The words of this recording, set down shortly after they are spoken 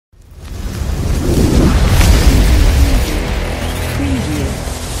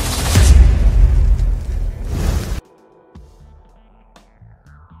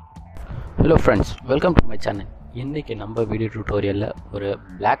Hello friends, welcome to my channel. இன்னைக்கு நம்ம video டியூட்டோரியல்ல ஒரு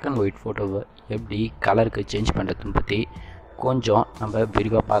black and white போட்டோவை எப்படி கலருக்கு சேஞ்ச் பண்றதுன்னு பத்தி கொஞ்சம் நம்ம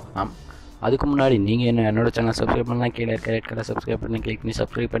விரிவா பார்க்கலாம். அதுக்கு முன்னாடி நீங்க என்னோட சேனல் சப்ஸ்கிரைப் பண்ணலாம், கீழ இருக்க ரெட் கலர் சப்ஸ்கிரைப் பட்டனை கிளிக் பண்ணி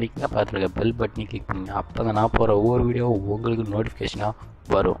சப்ஸ்கிரைப் பண்ணிக்கங்க. பக்கத்துல இருக்க பெல் பட்டனை கிளிக் பண்ணுங்க. அப்பதான் நான் போற ஒவ்வொரு வீடியோ உங்களுக்கு நோட்டிஃபிகேஷனா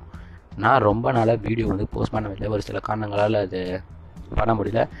வரும். நான் ரொம்ப நாளா வீடியோ போஸ்ட் பண்ணவில்லை, ஒரு சில காரணங்களால அது பண்ண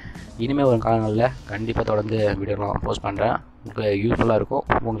முடியல. இனிமேல் ஒரு காலங்களில் கண்டிப்பாக தொடர்ந்து வீடியோலாம் போஸ்ட் பண்ணுறேன். உங்களுக்கு யூஸ்ஃபுல்லாக இருக்கும்.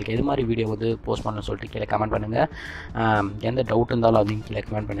 உங்களுக்கு எது மாதிரி வீடியோ போஸ்ட் பண்ணணும்னு சொல்லிட்டு கீழே கமெண்ட் பண்ணுங்கள். எந்த டவுட் இருந்தாலும் அதையும் கீழே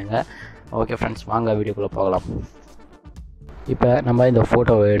கமெண்ட் பண்ணுங்கள். ஓகே ஃப்ரெண்ட்ஸ், வாங்க வீடியோக்குள்ளே போகலாம். இப்போ நம்ம இந்த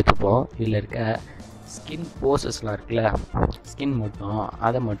ஃபோட்டோவை எடுத்துப்போம். இதில் இருக்க ஸ்கின் போசஸ்லாம் இருக்குல்ல, ஸ்கின் மட்டும்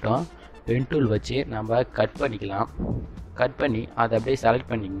அதை மட்டும் பென் டூல் வச்சு நம்ம கட் பண்ணிக்கலாம். கட் பண்ணி அதை அப்படியே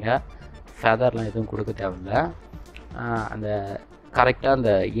செலக்ட் பண்ணிங்க. ஃபெதர்லாம் எதுவும் கொடுக்க தேவையில்லை. அந்த கரெக்டாக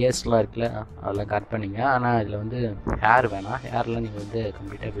அந்த இயர்ஸ்லாம் இருக்குல்ல, அதெல்லாம் கட் பண்ணிங்க. ஆனால் இதில் ஹேர் வேணாம். ஹேர்லாம் நீங்கள்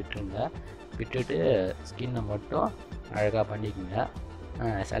கம்ப்ளீட்டாக விட்டுருங்க. விட்டுட்டு ஸ்கின்னை மட்டும் அழகாக பண்ணிக்கோங்க.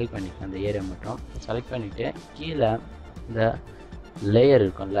 செலக்ட் பண்ணிக்கோங்க. அந்த ஏரியா மட்டும் செலக்ட் பண்ணிவிட்டு கீழே இந்த லேயர்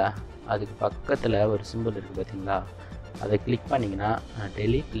இருக்கும்ல, அதுக்கு பக்கத்தில் ஒரு சிம்பிள் இருக்குது பார்த்தீங்களா, அதை கிளிக் பண்ணிங்கன்னா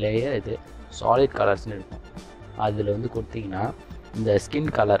டெலீட் லேயர், இது சாலிட் கலர்ஸ்னு இருக்கும். அதில் கொடுத்தீங்கன்னா இந்த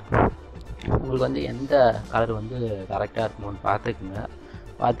ஸ்கின் கலர் உங்களுக்கு எந்த கலர் கரெக்டாக இருக்கணும்னு பார்த்துக்குங்க.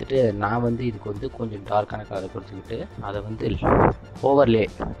 பார்த்துட்டு நான் இதுக்கு கொஞ்சம் டார்க்கான கலர் கொடுத்துக்கிட்டு அதை ஓவர்லே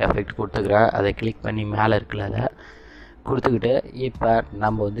எஃபெக்ட் கொடுத்துக்கிறேன். அதை கிளிக் பண்ணி மேலே இருக்குல்ல, அதை கொடுத்துக்கிட்டு இப்போ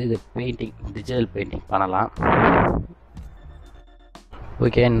நம்ம இது பெயிண்டிங், டிஜிட்டல் பெயிண்டிங் பண்ணலாம்.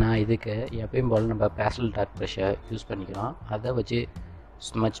 ஓகே, நான் இதுக்கு எப்பயும் போல் நம்ம பேஸ்டல் டார்க் ப்ரஷ்ஷை யூஸ் பண்ணிக்கிறோம். அதை வச்சு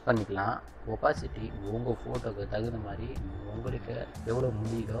ஸ்மச் பண்ணிக்கலாம். ஒப்பாசிட்டி உங்கள் ஃபோட்டோக்கு தகுந்த மாதிரி உங்களுக்கு எவ்வளோ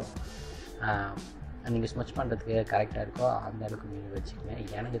முடியுதோ நீங்கள் ஸ்மச் பண்ணுறதுக்கு கரெக்டாக இருக்கோ அந்த அளவுக்கு நீங்கள் வச்சுக்கங்க.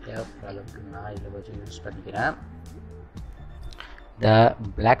 எனக்கு தேவைப்படுற அளவுக்கு நான் இதில் வச்சு யூஸ் பண்ணிக்கிறேன். இந்த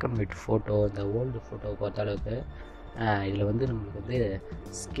பிளாக் அண்ட் ஒயிட் ஃபோட்டோ, இந்த ஓல்டு ஃபோட்டோ பொறுத்த அளவுக்கு இதில் நம்மளுக்கு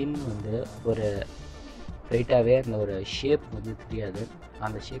ஸ்கின் ஒரு வெயிட்டாகவே அந்த ஒரு ஷேப் தெரியாது.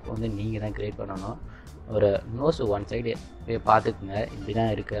 அந்த ஷேப் நீங்கள் தான் க்ரியேட் பண்ணணும். ஒரு நோஸ் ஒன் சைடு போய் பார்த்துக்குங்க, இப்படி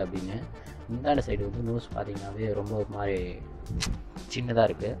தான் இருக்குது அப்படின்னு. இந்தாண்ட சைடு நோஸ் பார்த்தீங்கன்னாவே ரொம்ப ஒரு மாதிரி சின்னதாக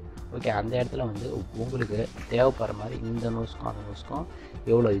இருக்குது. ஓகே, அந்த இடத்துல உங்களுக்கு தேவைப்படுற மாதிரி இந்த நோஸ்க்கும் அந்த நோஸ்க்கும்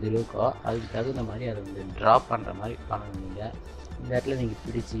எவ்வளோ இது இருக்கோ அதுக்கு தகுந்த மாதிரி அதை ட்ராப் பண்ணுற மாதிரி பண்ணணும். நீங்கள் இந்த இடத்துல நீங்கள்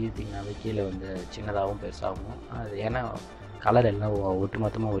பிடிச்சி இழுத்திங்கனாவே கீழே சின்னதாகவும் பெருசாகவும், அது ஏன்னா கலர் எல்லாம்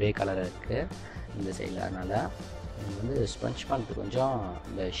ஒட்டுமொத்தமாக ஒரே கலராக இருக்குது இந்த சைடில். அதனால் நீங்கள் ஸ்பஞ்ச் பண்ணுறது கொஞ்சம்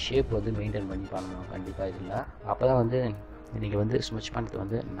இந்த ஷேப் மெயின்டைன் பண்ணி பண்ணணும் கண்டிப்பாக இதில். அப்போ தான் நீங்கள் ஸ்மச்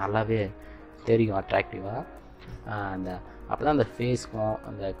பண்ணுறது நல்லாவே தெரியும், அட்ராக்டிவாக. அந்த அப்போ தான் அந்த ஃபேஸ்க்கும்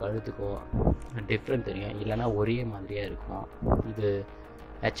அந்த கழுத்துக்கும் டிஃப்ரெண்ட் தெரியும். இல்லைனா ஒரே மாதிரியாக இருக்கும். இது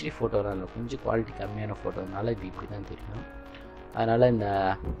ஹெச்டி ஃபோட்டோலாம் இல்லை, கொஞ்சம் குவாலிட்டி கம்மியான ஃபோட்டோனால இது இப்படி தான் தெரியும். அதனால்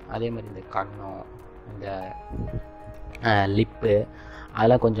அதே மாதிரி இந்த கண்ணம், இந்த லிப்பு,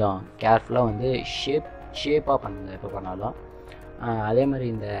 அதெல்லாம் கொஞ்சம் கேர்ஃபுல்லாக ஷேப்பாக பண்ணுங்க எப்போ பண்ணாலும். அதே மாதிரி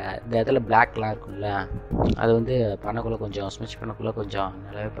இந்த இடத்துல பிளாக்லாம் இருக்கும்ல, அது பண்ணக்குள்ளே கொஞ்சம் ஸ்மிச் பண்ணக்குள்ளே கொஞ்சம்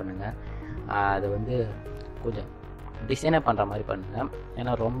நல்லாவே பண்ணுங்கள். அதை கொஞ்சம் டிசைனாக பண்ணுற மாதிரி பண்ணுங்கள்.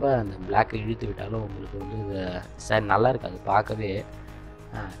 ஏன்னா ரொம்ப அந்த பிளாக்கை இழுத்து விட்டாலும் உங்களுக்கு இது நல்லா இருக்காது, பார்க்கவே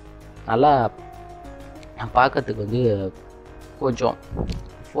நல்லா பார்க்கறதுக்கு கொஞ்சம்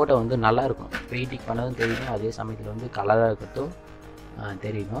ஃபோட்டோ நல்லா இருக்கும். பெயிண்டிங் பண்ணதும் தெரியணும், அதே சமயத்தில் கலராக இருக்கிறதும்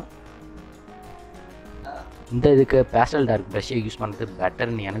தெரியணும். இந்த இதுக்கு பேஸ்டல் டார்க் ப்ரஷ்ஷை யூஸ் பண்ணுறது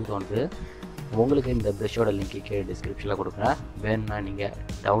பெட்டர்னு எனக்கு தோணுது. உங்களுக்கு இந்த ப்ரஷ்ஷோட லிங்க் கீழே டிஸ்கிரிப்ஷனில் கொடுக்குறேன், வேணும்னா நீங்கள்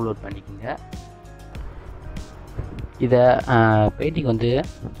டவுன்லோட் பண்ணிக்கோங்க. இதை பெயிண்டிங்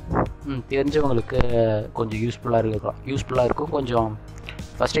தெரிஞ்சவங்களுக்கு கொஞ்சம் யூஸ்ஃபுல்லாக இருக்கும். கொஞ்சம்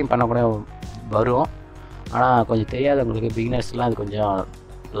ஃபஸ்ட் டைம் பண்ணக்கூட வரும். ஆனால் கொஞ்சம் தெரியாதவங்களுக்கு, பிகினர்ஸ்லாம் அது கொஞ்சம்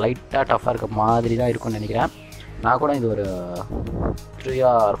லைட்டாக டஃப்பாக இருக்க மாதிரி தான் இருக்கும்னு நினைக்கிறேன். நான் கூட இது ஒரு 3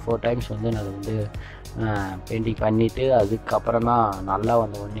 or 4 டைம்ஸ் நான் பெயிண்டிங் பண்ணிவிட்டு அதுக்கப்புறம் தான் நல்லா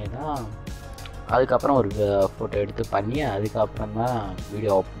வந்த உடனே தான் அதுக்கப்புறம் ஒரு ஃபோட்டோ எடுத்து பண்ணி அதுக்கப்புறம் தான்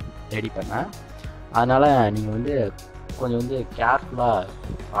வீடியோ ரெடி பண்ணேன். அதனால் நீங்கள் கொஞ்சம் கேர்ஃபுல்லாக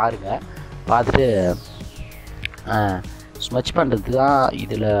பாருங்கள். பார்த்துட்டு ஸ்மச் பண்ணுறது தான்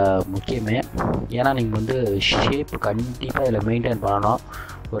இதில் முக்கியமே. ஏன்னா நீங்கள் ஷேப் கண்டிப்பாக இதில் மெயின்டைன் பண்ணணும்.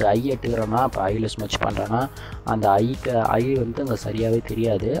 ஒரு ஐ எடுத்துக்கிறோன்னா, இப்போ ஐயில் ஸ்மச் பண்ணுறேன்னா அந்த ஐ அங்கே சரியாகவே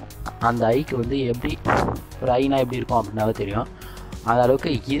தெரியாது. அந்த ஐக்கு எப்படி ஒரு ஐனா எப்படி இருக்கும் அப்படின்னாவே தெரியும். அந்த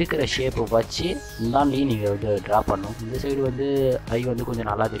அளவுக்கு இருக்கிற ஷேப்பை வச்சு இந்தாண்டையும் நீங்கள் ட்ரா பண்ணணும். இந்த சைடு ஐ கொஞ்சம்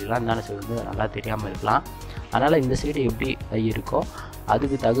நல்லா தெரியலாம், இந்தாண்ட சைடு நல்லா தெரியாமல் இருக்கலாம். அதனால் இந்த சைடு எப்படி ஐ இருக்கோ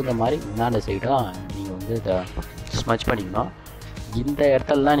அதுக்கு தகுந்த மாதிரி இந்தாண்ட சைடும் நீங்கள் இதை ஸ்மச் பண்ணிக்கணும். இந்த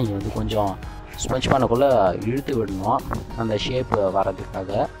இடத்துலலாம் நீங்கள் கொஞ்சம் ஸ்பஞ்ச் பண்ணக்குள்ளே இழுத்து விடணும் அந்த ஷேப் வர்றதுக்காக.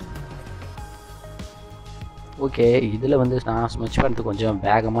 ஓகே, இதில் வந்து நான் ஸ்மெச் பண்ணுறது கொஞ்சம்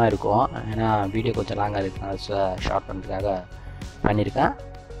வேகமாக இருக்கும், ஏன்னா வீடியோ கொஞ்சம் லாங்காக இருக்குனால ஷார்ட் பண்ணுறதுக்காக பண்ணியிருக்கேன்.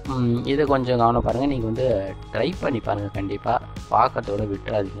 இதை கொஞ்சம் கவனம் பாருங்கள். நீங்கள் வந்து ட்ரை பண்ணி பாருங்கள், கண்டிப்பாக பார்க்கறதோட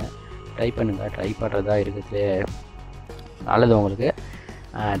விட்டுறாதீங்க. ட்ரை பண்ணுங்கள். ட்ரை பண்ணுறதா இருக்கிறதுலே நல்லது. உங்களுக்கு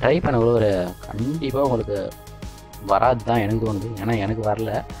ட்ரை பண்ணக்குள்ள ஒரு கண்டிப்பாக உங்களுக்கு வராது தான் எனக்கு தோணுது, ஏன்னா எனக்கு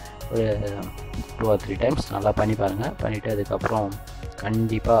வரல. ஒரு 2 or 3 டைம்ஸ் நல்லா பண்ணி பாருங்கள். பண்ணிவிட்டு அதுக்கப்புறம்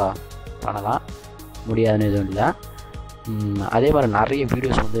கண்டிப்பாக பண்ணலாம், முடியாதுன்னு எதுவும் இல்லை. அதே மாதிரி நிறைய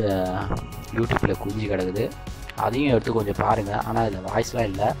வீடியோஸ் வந்து யூடியூப்பில் குஞ்சு கிடக்குது, அதையும் எடுத்து கொஞ்சம் பாருங்கள். ஆனால் அதில் வாய்ஸ்லாம்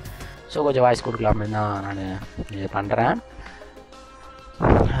இல்லை, ஸோ கொஞ்சம் வாய்ஸ் கொடுக்கலாம்னு தான் நான் இது பண்ணுறேன்.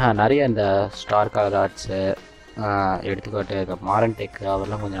 நிறைய இந்த ஸ்டார் கலர் ஆர்ட்ஸு எடுத்துக்காட்டு இந்த மாரன் டெக்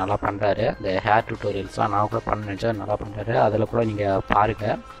அவரெல்லாம் கொஞ்சம் நல்லா பண்ணுறாரு. இந்த ஹேர் டியூட்டோரியல்ஸ்லாம் நான் கூட பண்ண நினச்சா நல்லா பண்ணுறாரு, அதில் கூட நீங்கள்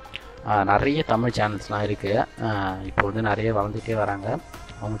பாருங்கள். நிறைய தமிழ் சேனல்ஸ்லாம் இருக்குது, இப்போ வந்து நிறைய வளர்ந்துகிட்டே வராங்க.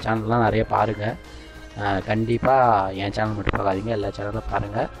 அவங்க சேனல்லாம் நிறைய பாருங்கள். கண்டிப்பாக என் சேனல் மட்டும் பார்க்காதீங்க, எல்லா சேனலும்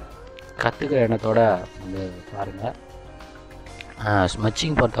பாருங்கள். கற்றுக்கிற எண்ணத்தோடு வந்து பாருங்கள்.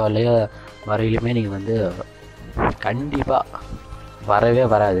 ஸ்மெச்சிங் பொறுத்தவரையிலே வரையிலுமே நீங்கள் வந்து கண்டிப்பாக வரவே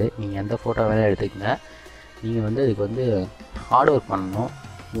வராது. நீங்கள் எந்த ஃபோட்டோ வேணால் எடுத்துக்கங்க, நீங்கள் வந்து அதுக்கு வந்து ஹார்ட் ஒர்க் பண்ணணும்.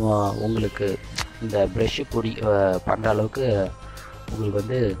 உங்களுக்கு இந்த ப்ரெஷ்ஷு பண்ணுற அளவுக்கு உங்களுக்கு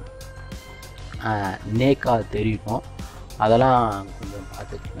வந்து நேக்காக தெரியணும், அதெல்லாம் கொஞ்சம்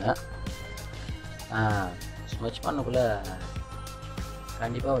பார்த்துக்குங்க. ஸ்மெச் பண்ணக்குள்ளே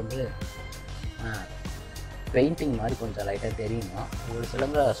கண்டிப்பாக வந்து பெயிண்டிங் மாதிரி கொஞ்சம் லைட்டாக தெரியுமா. ஒரு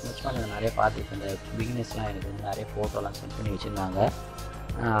சிலங்க ஸ்மெச் பண்ணதை நிறைய பார்த்துருக்கேன். இந்த பிகினர்ஸ்லாம் எனக்கு வந்து நிறைய ஃபோட்டோலாம் சென்ட் பண்ணி வச்சுருந்தாங்க.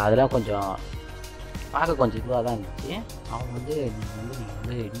 அதெல்லாம் கொஞ்சம் பார்க்க கொஞ்சம் இதுவாக தான் இருந்துச்சு. அவங்க வந்து நீங்கள்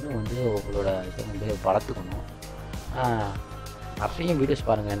வந்து இன்னும் வந்து உங்களோட இதை வந்து வளர்த்துக்கணும். நிறைய வீடியோஸ்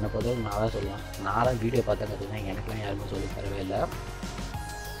பாருங்கள். என்னை பொறுத்தவரைக்கும் நான் தான் சொல்லுவேன், நான்லாம் வீடியோ பார்த்தா கற்றுக்கிட்டேன், எனக்குலாம் யாருமே சொல்லி தரவே இல்லை.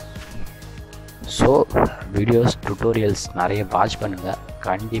 ஸோ வீடியோஸ் டுட்டோரியல்ஸ் நிறைய வாட்ச் பண்ணுங்கள்,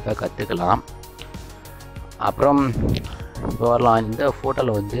 கண்டிப்பாக கற்றுக்கலாம். அப்புறம் இப்போ வரலாம். இந்த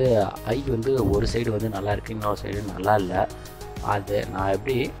ஃபோட்டோவில் வந்து ஐ வந்து ஒரு சைடு வந்து நல்லா இருக்குது, இன்னொரு சைடு நல்லா இல்லை. அது நான்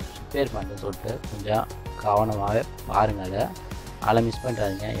எப்படி ரிப்பேர் பண்ணுறேன்னு சொல்லிட்டு கொஞ்சம் கவனமாகவே பாருங்கள். அதை மிஸ்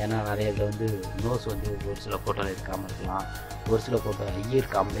பண்ணுறாதீங்க, ஏன்னா நிறைய இதில் வந்து நோஸ் வந்து ஒரு சில ஃபோட்டோவில் இருக்காமல் இருக்கலாம், ஒரு சில ஃபோட்டோ ஐ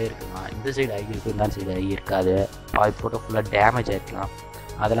இருக்காமலே இருக்கலாம். இந்த சைடு ஐ இருக்கும், இந்த சைடு ஐ இருக்காது. பாதி ஃபோட்டோ ஃபுல்லாக டேமேஜ் ஆகிருக்கலாம்.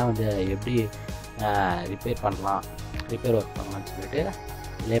 அதெல்லாம் வந்து எப்படி ரிப்பேர் பண்ணலாம், ரிப்பேர் ஒர்க் பண்ணலாம்னு சொல்லிட்டு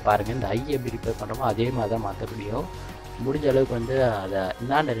இல்லையே பாருங்கள். இந்த ஐ எப்படி ரிப்பேர் பண்ணுறோமோ அதே மாதிரி தான் மற்றபடியும் முடிஞ்ச அளவுக்கு வந்து அதை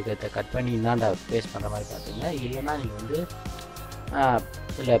இந்தாண்ட இருக்கிறத கட் பண்ணி இந்தாண்ட பேஸ்ட் பண்ணுற மாதிரி பார்த்துங்க. இல்லைன்னா நீங்கள் வந்து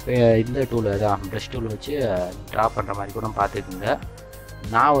இல்லை இந்த டூல் தான் ப்ரஷ் டூல் வச்சு ட்ரா பண்ணுற மாதிரி கூட பார்த்துக்குங்க.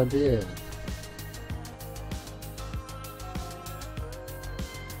 நான் வந்து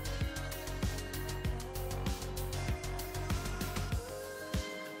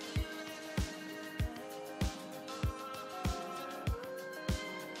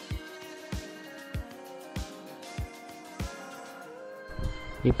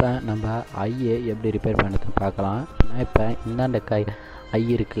இப்போ நம்ம ஐயை எப்படி ரிப்பேர் பண்ணுறது பார்க்கலாம். நான் இப்போ இந்தாண்ட ஐ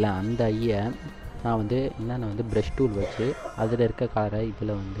இருக்குல்ல, அந்த ஐயை நான் வந்து இந்தாண்ட வந்து ப்ரஷ் டூல் வச்சு அதில் இருக்க கலரை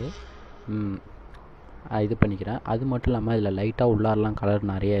இதில் வந்து இது பண்ணிக்கிறேன். அது மட்டும் இல்லாமல் இதில் லைட்டாக உள்ளாரெலாம் கலர்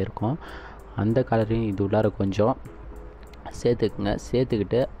நிறையா இருக்கும், அந்த கலரையும் இது உள்ளார கொஞ்சம் சேர்த்துக்குங்க.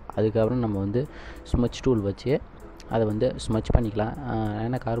 சேர்த்துக்கிட்டு அதுக்கப்புறம் நம்ம வந்து ஸ்மெச் டூல் வச்சு அதை வந்து ஸ்மெச் பண்ணிக்கலாம்.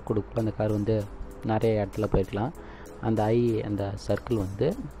 ஏன்னா கலர் கொடுக்கும், அந்த கலர் வந்து நிறைய இடத்துல போயிருக்கலாம். அந்த ஐ அந்த சர்க்கிள் வந்து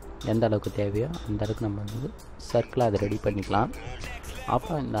எந்த அளவுக்கு தேவையோ அந்த அளவுக்கு நம்ம வந்து சர்க்கிளாக அதை ரெடி பண்ணிக்கலாம்.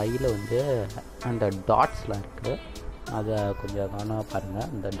 அப்போ இந்த ஐயில் வந்து அந்த டாட்ஸ்லாம் இருக்குது, அதை கொஞ்சம் கவனமாக பாருங்கள்.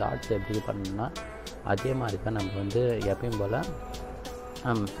 இந்த டாட்ஸ் எப்படி பண்ணணும்னா அதே மாதிரி தான் நம்ம வந்து எப்பயும் போல்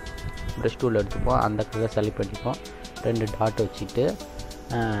ப்ரஷ் டூல் எடுத்துப்போம், அந்த கலர் செலக்ட் பண்ணிப்போம், 2 டாட் வச்சுட்டு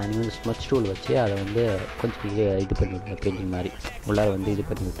நீங்கள் வந்து ஸ்மெச் டூல் வச்சு அதை வந்து கொஞ்சம் இது பண்ணி விட்டுருங்க, பெயிண்டிங் மாதிரி உள்ளார வந்து இது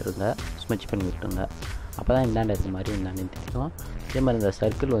பண்ணி விட்டுருங்க, ஸ்மெச் பண்ணி விட்டுருங்க. அப்போ தான் இந்தாண்ட இருக்க மாதிரி இந்தாண்ட தெரியும். அதே மாதிரி இந்த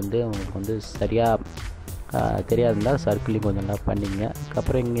சர்க்கிள் வந்து உங்களுக்கு வந்து சரியாக தெரியாதுஇருந்தால் சர்க்கிளையும் கொஞ்சம் நல்லா பண்ணிங்க.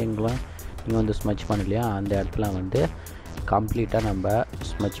 அதுக்கப்புறம் எங்கெங்கெல்லாம் நீங்கள் வந்து ஸ்மெச் பண்ணலையா அந்த இடத்துல வந்து கம்ப்ளீட்டாக நம்ம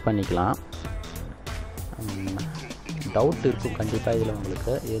ஸ்மெச் பண்ணிக்கலாம். டவுட் இருக்கும் கண்டிப்பாக இதில்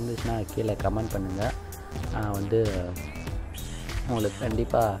உங்களுக்கு இருந்துச்சுன்னா கீழே கமெண்ட் பண்ணுங்கள், நான் வந்து உங்களுக்கு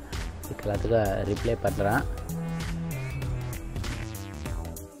கண்டிப்பாக எல்லாத்துக்கும் ரிப்ளை பண்ணுறேன்.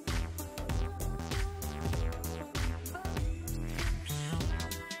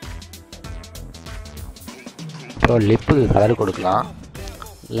 ஸோ லிப்புக்கு கலர் கொடுக்கலாம்,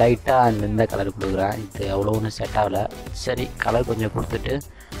 லைட்டாக இந்த கலர் கொடுக்குறேன், இது எவ்வளோ ஒன்றும் செட் ஆகலை. சரி கலர் கொஞ்சம் கொடுத்துட்டு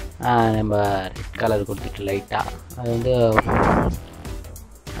நம்ம ரெட் கலர் கொடுத்துட்டு லைட்டாக அது வந்து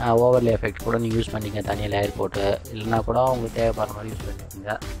ஓவர்லே எஃபெக்ட் கூட நீங்கள் யூஸ் பண்ணிங்க, தனியாக லேயர் போட்டு இல்லைனா கூட உங்களுக்கு தேவைப்படுற மாதிரி யூஸ்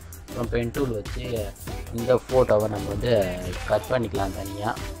பண்ணிக்கோங்க. அப்புறம் பென் டூல் வச்சு இந்த ஃபோட்டோவை நம்ம வந்து கட் பண்ணிக்கலாம்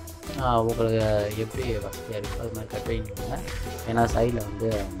தனியாக. உங்களுக்கு எப்படி வசதியாக இருக்கோ அது மாதிரி கட் பண்ணிக்கோங்க. ஏன்னா சைடில் வந்து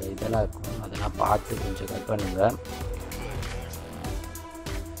அந்த இதெல்லாம் இருக்கும், அதெல்லாம் பார்த்து கொஞ்சம் கட் பண்ணுங்கள்.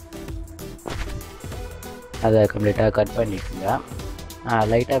 அதை கம்ப்ளீட்டாக கட் பண்ணிக்கோங்க.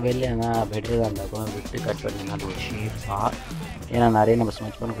 லைட்டாக வெளியே எதனா வெட்டுறதா இருந்தால் கூட விட்டு கட் பண்ணிங்கன்னா அது ஒரு ஷேப்பாக, ஏன்னா நிறைய நம்ம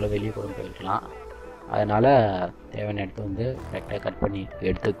ஸ்மெச் பண்ணக்குள்ளே வெளியே கூட போய்க்கலாம். அதனால் தேவையான இடத்த வந்து கரெக்டாக கட் பண்ணி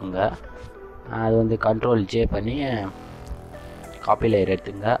எடுத்துக்கோங்க. அது வந்து கண்ட்ரோல் ஜே பண்ணி காப்பி லேயர்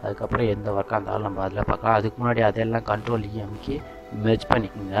எடுத்துங்க. அதுக்கப்புறம் எந்த ஒர்க்காக இருந்தாலும் நம்ம அதில் பார்க்கலாம். அதுக்கு முன்னாடி அதெல்லாம் கண்ட்ரோல் அமுக்கி மெர்ஜ்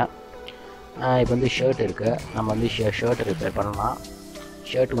பண்ணிக்கோங்க. இப்போ வந்து ஷர்ட் இருக்குது, நம்ம வந்து ஷர்ட் ரிப்பேர் பண்ணலாம்.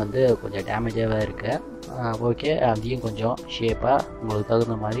 ஷர்ட் வந்து கொஞ்சம் டேமேஜாகவே இருக்குது. ஓகே, அதையும் கொஞ்சம் ஷேப்பாக உங்களுக்கு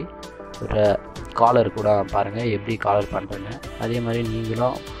தகுந்த மாதிரி ஒரு காலர் கூட பாருங்கள் எப்படி காலர் பண்ணுறேன்னு. அதே மாதிரி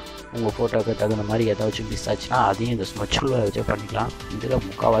நீங்களும் உங்கள் ஃபோட்டோவுக்கு தகுந்த மாதிரி ஏதாச்சும் மிஸ் ஆச்சுன்னா அதையும் இந்த ஸ்மெச் டூலை வச்சே பண்ணிக்கலாம். இதில்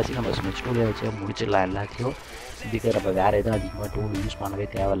முக்கால்வாசி நம்ம ஸ்மெச் டூலை வச்சே முடிச்சிடலாம் எல்லாத்தையும். இதுக்கு நம்ம வேறு எதுவும் அதிகமாக டூல் யூஸ் பண்ணவே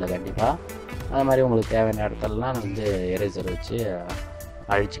தேவையில்லை கண்டிப்பாக. அது மாதிரி உங்களுக்கு தேவையான இடத்துலலாம் வந்து எரேசர் வச்சு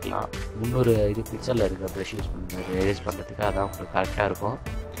அழிச்சிக்கலாம். 300 பிக்சலில் இருக்கிற ப்ரெஷ் யூஸ் பண்ணுறது எரேஸ் பண்ணுறதுக்கு, அதான் உங்களுக்கு கரெக்டாக இருக்கும்.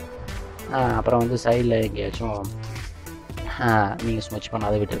 அப்புறம் வந்து சைடில் எங்கேயாச்சும் நீங்கள் ஸ்மெச்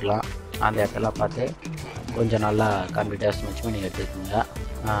பண்ணாத விட்டுருக்கலாம். அந்த இடத்தெல்லாம் பார்த்து கொஞ்சம் நல்லா கம்ப்ளீட்டாக ஸ்மெச் பண்ணி எடுத்துக்கோங்க.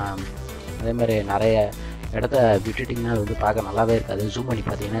 அதே மாதிரி நிறைய இடத்த விட்டுட்டிங்கன்னா அது வந்து பார்க்க நல்லாவே இருக்காது. ஜூம் பண்ணி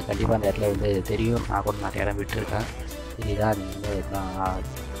பார்த்தீங்கன்னா கண்டிப்பாக அந்த இடத்துல வந்து தெரியும். நான் கூட நிறைய இடம் விட்டுருக்கேன். இதுதான் நீங்கள் வந்து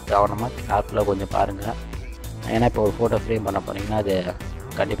கவனமாக கேர்ஃபுல்லாக கொஞ்சம் பாருங்கள். ஏன்னா இப்போ ஒரு ஃபோட்டோ ஃப்ரேம் பண்ண போனீங்கன்னா அது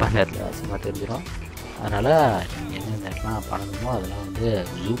கண்டிப்பாக அந்த இடத்துல அசிங்கமாக தெரிஞ்சிடும். அதனால் நீங்கள் எந்தெந்த இடத்துலாம் பண்ணணுமோ அதெல்லாம் வந்து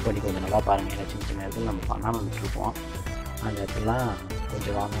ஜூம் பண்ணி கொஞ்சம் நல்லா பாருங்கள். ஏன்னா சின்ன சின்ன இடத்துல நம்ம பண்ணாமல் விட்டுருப்போம். அந்த இடத்துலாம்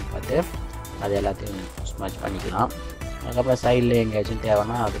கொஞ்சம் வாங்க பார்த்து அது எல்லாத்தையும் ஸ்மெச் பண்ணிக்கலாம். அதுக்கப்புறம் சைடில் எங்கேயாச்சும்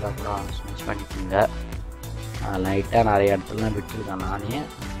தேவைன்னா அதெல்லாம் கூட ஸ்மெச் பண்ணிக்கோங்க. லைட்டாக நிறைய இடத்துலலாம் விட்டுருக்கேன் நானே,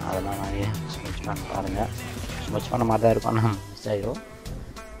 அதெல்லாம் நானே ஸ்மெச் பண்ண பாருங்கள். ஸ்மெச் பண்ண மாதிரி தான் இருக்கும், நம்ம மிஸ் ஆகிடும்.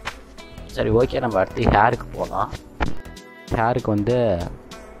 சரி, ஓகே, நம்ம அடுத்து ஹேருக்கு போகலாம். ஹேருக்கு வந்து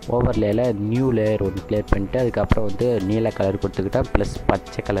ஓவர்லேயில் நியூ லேயர் ஒன்று கிளியர் பண்ணிட்டு அதுக்கப்புறம் வந்து நீல கலர் கொடுத்துக்கிட்டேன், ப்ளஸ்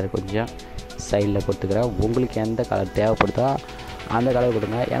பச்சை கலர் கொஞ்சம் சைடில் கொடுத்துக்கிறேன். உங்களுக்கு எந்த கலர் தேவைப்படுதோ அந்த கலர்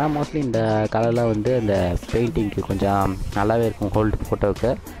கொடுங்க. ஏன்னா மோஸ்ட்லி இந்த கலர்லாம் வந்து இந்த பெயிண்டிங்க்கு கொஞ்சம் நல்லாவே இருக்கும் ஹோல்டு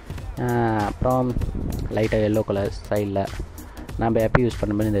ஃபோட்டோவுக்கு. அப்புறம் லைட்டாக எல்லோ கலர் சைடில் நம்ம எப்போ யூஸ்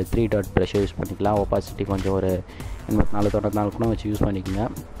பண்ண மாதிரி இந்த 3 டாட் ப்ரஷ்ஷை யூஸ் பண்ணிக்கலாம். ஒப்பாசிட்டி கொஞ்சம் ஒரு 84 கூட வச்சு யூஸ் பண்ணிக்கோங்க.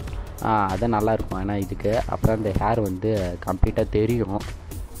 அது நல்லாயிருக்கும் ஏன்னா இதுக்கு. அப்புறம் இந்த ஹேர் வந்து கம்ப்ளீட்டாக தெரியும்,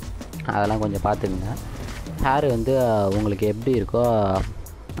 அதெல்லாம் கொஞ்சம் பார்த்துக்குங்க. ஹேர் வந்து உங்களுக்கு எப்படி இருக்கோ,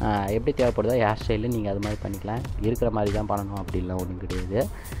 எப்படி தேவைப்படுதோ ஹேர் ஸ்டைலு நீங்கள் அது மாதிரி பண்ணிக்கலாம். இருக்கிற மாதிரி தான் பண்ணணும் அப்படின்லாம் ஒன்றும் கிடையாது.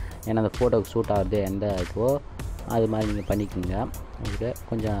 ஏன்னா அந்த ஃபோட்டோவுக்கு சூட் ஆகுது எந்த இதுவோ அது மாதிரி நீங்கள் பண்ணிக்கோங்க. உங்களுக்கு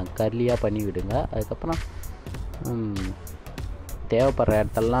கொஞ்சம் கர்லியாக பண்ணி விடுங்க. அதுக்கப்புறம் தேவைப்படுற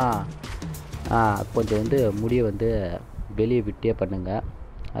இடத்தெல்லாம் கொஞ்சம் வந்து முடியை வந்து வெளியே விட்டே பண்ணுங்கள்.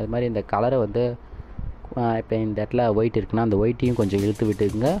 அது மாதிரி இந்த கலரை வந்து இப்போ இந்த இடத்துல ஒயிட் இருக்குன்னா அந்த ஒயிட்டையும் கொஞ்சம் இழுத்து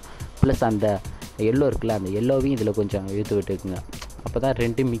விட்டுக்குங்க. ப்ளஸ் அந்த எல்லோ இருக்குல்ல அந்த எல்லோவையும் இதில் கொஞ்சம் இழுத்து விட்டுக்குங்க. அப்போ தான்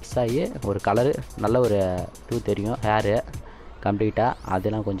ரெண்டும் மிக்ஸ் ஆகி ஒரு கலரு நல்ல ஒரு டூ தெரியும் ஹேரு கம்ப்ளீட்டாக.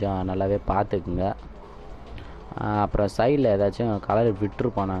 அதெல்லாம் கொஞ்சம் நல்லாவே பார்த்துக்குங்க. அப்புறம் சைடில் ஏதாச்சும் கலர்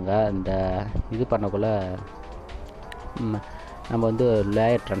விட்டுருப்போம் நாங்கள் இந்த இது பண்ணக்குள்ளே நம்ம வந்து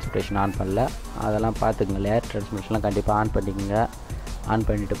லேயர் ட்ரான்ஸ்பரேஷன் ஆன் பண்ணல, அதெல்லாம் பார்த்துக்குங்க. லேயர் ட்ரான்ஸ்பரேஷன்லாம் கண்டிப்பாக ஆன் பண்ணிக்கோங்க. ஆன்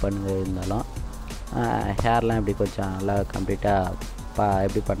பண்ணிவிட்டு பண்ணுங்கள். இருந்தாலும் ஹேர்லாம் இப்படி கொஞ்சம் நல்லா கம்ப்ளீட்டாக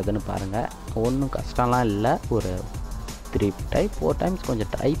எப்படி பண்ணுறதுன்னு பாருங்கள். ஒன்றும் கஷ்டம்லாம் இல்லை. ஒரு 4 டைம்ஸ்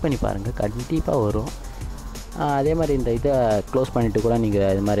கொஞ்சம் ட்ரை பண்ணி பாருங்கள், கண்டிப்பாக வரும். அதே மாதிரி இந்த இதை க்ளோஸ் பண்ணிவிட்டு கூட நீங்கள்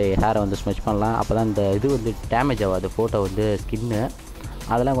இது மாதிரி ஹேரை வந்து ஸ்மெச் பண்ணலாம். அப்போ தான் இந்த இது வந்து டேமேஜ் ஆகாது ஃபோட்டோ வந்து ஸ்கின்னு.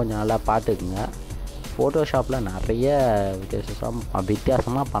 அதெல்லாம் கொஞ்சம் நல்லா பார்த்துக்குங்க. ஃபோட்டோஷாப்பில் நிறைய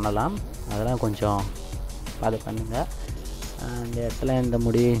வித்தியாசமாக பண்ணலாம், அதெல்லாம் கொஞ்சம் பார்த்து பண்ணுங்கள். அந்த இடத்துல இந்த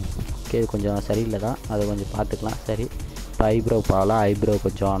முடி கொஞ்சம் சரியில்லை தான், அதை கொஞ்சம் பார்த்துக்கலாம். சரி, இப்போ ஐப்ரோ போகலாம். ஐப்ரோ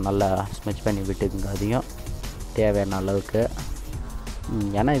கொஞ்சம் நல்லா ஸ்மெச் பண்ணி விட்டுக்குங்க, அதையும் தேவையான அளவுக்கு.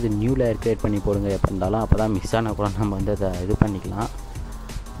 ஏன்னா இது நியூ லேயர் க்ரியேட் பண்ணி போடுங்க எப்போ இருந்தாலும், அப்போ தான் மிஸ் ஆனால் கூட நம்ம வந்து அதை இது பண்ணிக்கலாம்.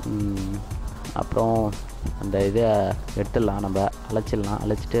 அப்புறம் அந்த இதை எடுத்துடலாம், நம்ம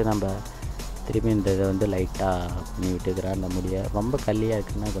அழைச்சிட்டு நம்ம திரும்பி இந்த இதை வந்து லைட்டாக பண்ணி விட்டுக்கிறேன். அந்த முடியை ரொம்ப கல்லியாக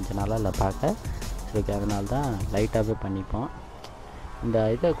இருக்குன்னா கொஞ்சம் நல்லா இல்லை பார்க்க. சரி, அதனால தான் லைட்டாகவே பண்ணிப்போம். இந்த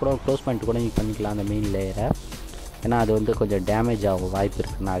இதை கூட க்ளோஸ் பண்ணிட்டு கூட நீங்கள் பண்ணிக்கலாம் அந்த மெயின் லேயரை. ஏன்னா அது வந்து கொஞ்சம் டேமேஜ் ஆகும் வாய்ப்பு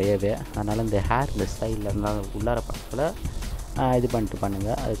இருக்குது நிறையவே. அதனால் இந்த ஹேர் இந்த ஸ்டைலில் இருந்தால் உள்ளார பக்கத்தில் இது பண்ணிட்டு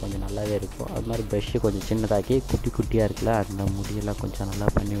பண்ணுங்கள், அது கொஞ்சம் நல்லாவே இருக்கும். அது மாதிரி ப்ரெஷ்ஷு கொஞ்சம் சின்னதாக்கி குட்டியாக இருக்குல்ல அந்த முடியெல்லாம் கொஞ்சம் நல்லா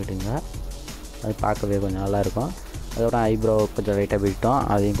பண்ணி விடுங்க, அது பார்க்கவே கொஞ்சம் நல்லாயிருக்கும். அதோட ஐப்ரோ கொஞ்சம் லைட்டாக விட்டோம்,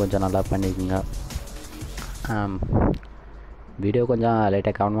 அதையும் கொஞ்சம் நல்லா பண்ணிக்கோங்க. வீடியோ கொஞ்சம்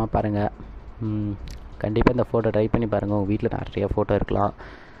லைட்டாக கவனமாக பாருங்கள். கண்டிப்பாக இந்த ஃபோட்டோ ட்ரை பண்ணி பாருங்கள். உங்கள் வீட்டில் நிறைய ஃபோட்டோ இருக்கலாம்,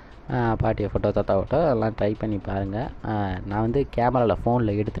 பாட்டியை ஃபோட்டோ, தாத்தா ஃபோட்டோ எல்லாம் ட்ரை பண்ணி பாருங்கள். நான் வந்து கேமராவில்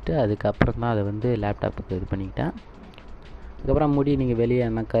ஃபோனில் எடுத்துகிட்டு அதுக்கப்புறம் தான் அதை வந்து லேப்டாப்புக்கு இது பண்ணிக்கிட்டேன். அதுக்கப்புறம் முடி நீங்கள் வெளியே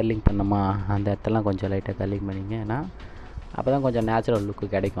என்ன கர்லிங் பண்ணணுமா அந்த இடத்தெல்லாம் கொஞ்சம் லைட்டாக கர்லிங் பண்ணிங்க. ஏன்னா அப்போ தான் கொஞ்சம் நேச்சுரல் லுக்கு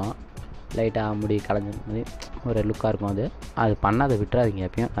கிடைக்கும். லைட்டாக முடி கலைஞ்ச மாதிரி ஒரு லுக்காக இருக்கும். அது பண்ணாதை விட்டுறாதீங்க.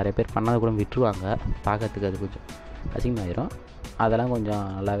 எப்பயும் நிறைய பேர் பண்ணாத கூட விட்டுருவாங்க, பார்க்கறதுக்கு அது கொஞ்சம் அசிங்கமாயிரும். அதெல்லாம் கொஞ்சம்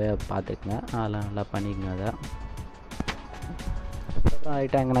நல்லாவே பார்த்துக்குங்க, அதெல்லாம் நல்லா பண்ணிக்கங்க. அதை அப்புறம்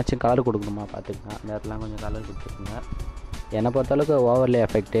லைட்டாக எங்கேனாச்சும் கலர் கொடுக்கணுமா பார்த்துக்குங்க, அந்த இடத்துலாம் கொஞ்சம் கலர் கொடுத்துக்குங்க. என்னை பொறுத்தளவுக்கு ஓவர்லே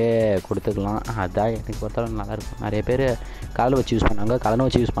எஃபெக்டே கொடுத்துக்கலாம், அதுதான் எனக்கு பொறுத்தளவுக்கு நல்லாயிருக்கும். நிறைய பேர் கலர் வச்சு யூஸ் பண்ணாங்க, கலர்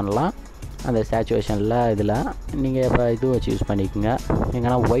வச்சு யூஸ் பண்ணலாம். அந்த சேச்சுவேஷனில் இதில் நீங்கள் இப்போ இது வச்சு யூஸ் பண்ணிக்கோங்க.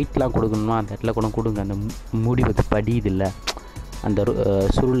 எங்கன்னா ஒயிட்லாம் கொடுக்கணுமா அந்த இடத்துல கூட கொடுங்க. அந்த முடி வந்து படியுது இல்லை, அந்த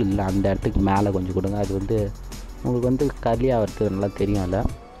சுருள் இல்லை, அந்த இடத்துக்கு மேலே கொஞ்சம் கொடுங்க. அது வந்து உங்களுக்கு வந்து கர்லி ஆகிறது நல்லா தெரியும். இல்லை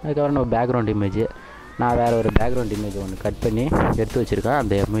அதுக்கப்புறம் நம்ம பேக்ரவுண்ட் இமேஜ், நான் வேறு ஒரு பேக்ரவுண்ட் இமேஜ் ஒன்று கட் பண்ணி எடுத்து வச்சுருக்கேன்.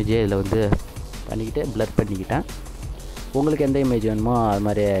 அந்த இமேஜே இதில் வந்து பண்ணிக்கிட்டு ப்ளர் பண்ணிக்கிட்டேன். உங்களுக்கு எந்த இமேஜ் வேணுமோ அது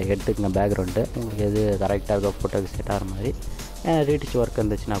மாதிரி எடுத்துக்கங்க. பேக்ரவுண்டு உங்களுக்கு எது கரெக்டாக இருக்கோ, ஃபோட்டோக்கு செட் ஆகிற மாதிரி. ரீடச் ஒர்க்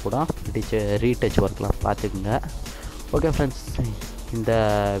இருந்துச்சுன்னா கூட ரீடச் ஒர்க்லாம் பார்த்துக்குங்க. ஓகே ஃப்ரெண்ட்ஸ், இந்த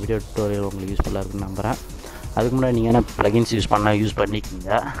வீடியோ டுட்டோரியல் உங்களுக்கு யூஸ்ஃபுல்லாக இருக்குன்னு நம்புகிறேன். அதுக்கு முன்னாடி நீங்கள் என்ன ப்ளகின்ஸ் யூஸ்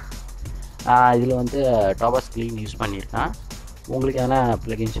பண்ணிக்கோங்க. இதில் வந்து டாபஸ் க்ளீன் யூஸ் பண்ணியிருக்கேன். உங்களுக்கு எதனா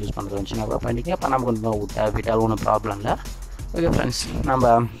ப்ளகின்ஸ் யூஸ் பண்ணுறது வந்துச்சுன்னா கூட பண்ணிக்க, பண்ணாமல் கொஞ்சம் விட்டாலும் ஒன்றும் ப்ராப்ளம் இல்லை. ஓகே ஃப்ரெண்ட்ஸ்,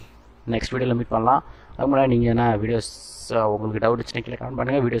 நம்ம நெக்ஸ்ட் வீடியோவில் மீட் பண்ணலாம். அதுக்கு முன்னாடி நீங்கள் என்ன வீடியோஸ் உங்களுக்கு டவுட் வச்சுன்னா கீழே கமெண்ட்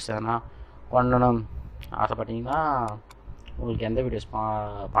பண்ணுங்கள். வீடியோஸ் எதனா பண்ணணும் ஆசைப்பட்டீங்கன்னா, உங்களுக்கு எந்த வீடியோஸ்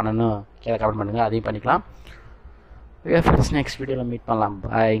பண்ணணும் கீழே கமெண்ட் பண்ணுங்கள், அதையும் பண்ணிக்கலாம். ஓகே ஃப்ரெண்ட்ஸ், நெக்ஸ்ட் வீடியோவில் மீட் பண்ணலாம்.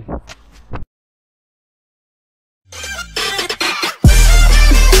 பாய்.